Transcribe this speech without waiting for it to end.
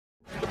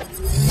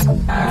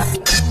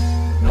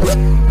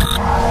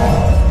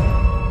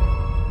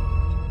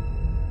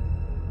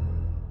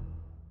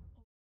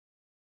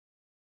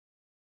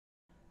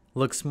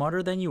Look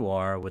smarter than you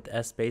are with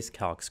Essbase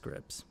Calc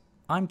Scripts.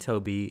 I'm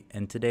Toby,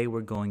 and today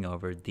we're going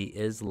over the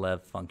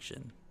ISLEV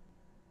function.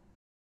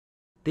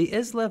 The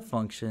ISLEV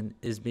function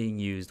is being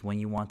used when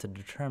you want to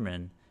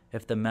determine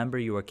if the member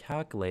you are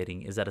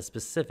calculating is at a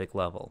specific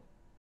level.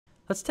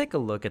 Let's take a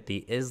look at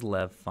the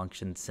ISLEV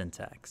function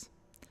syntax.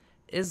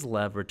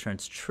 ISLEV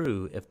returns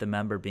true if the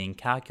member being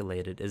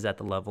calculated is at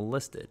the level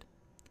listed.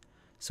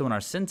 So in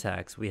our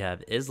syntax, we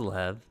have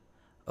ISLEV,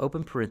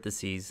 open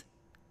parentheses,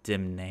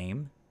 dim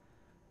name,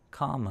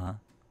 comma,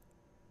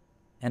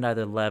 and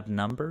either lev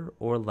number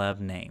or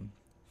lev name,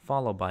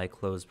 followed by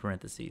close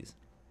parentheses.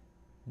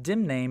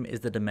 Dim name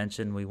is the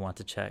dimension we want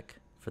to check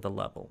for the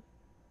level.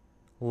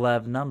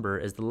 Lev number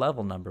is the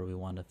level number we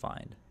want to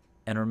find.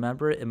 And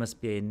remember, it must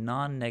be a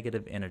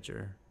non-negative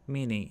integer,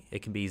 meaning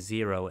it can be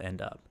 0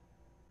 and up.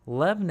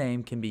 Lev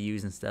name can be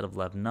used instead of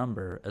lev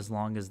number as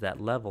long as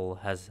that level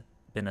has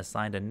been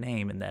assigned a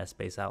name in the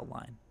Essbase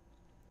outline.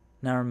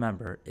 Now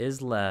remember,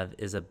 ISLEV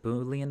is a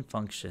Boolean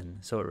function,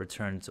 so it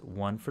returns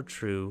 1 for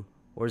true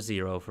or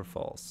 0 for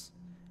false.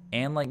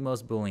 And like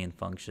most Boolean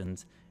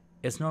functions,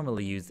 it's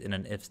normally used in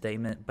an if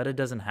statement, but it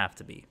doesn't have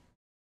to be.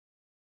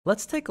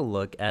 Let's take a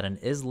look at an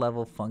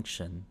ISLEV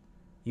function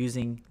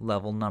using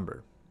level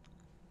number.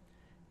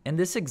 In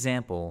this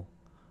example,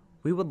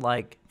 we would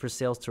like for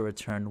sales to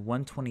return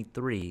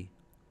 123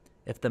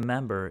 if the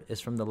member is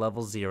from the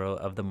level 0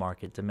 of the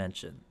market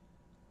dimension.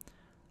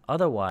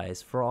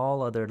 Otherwise, for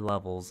all other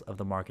levels of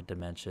the market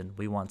dimension,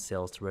 we want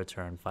sales to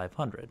return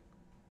 500.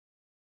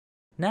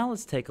 Now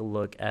let's take a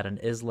look at an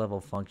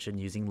ISLEV function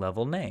using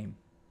level name.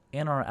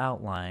 In our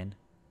outline,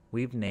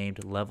 we've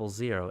named level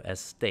 0 as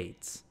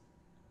states.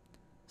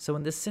 So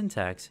in this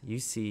syntax, you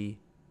see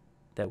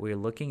that we're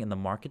looking in the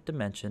market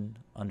dimension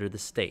under the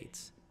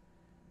states.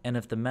 And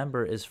if the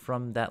member is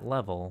from that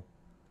level,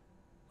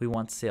 we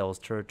want sales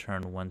to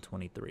return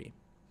 123.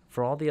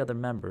 For all the other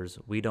members,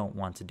 we don't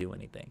want to do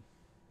anything.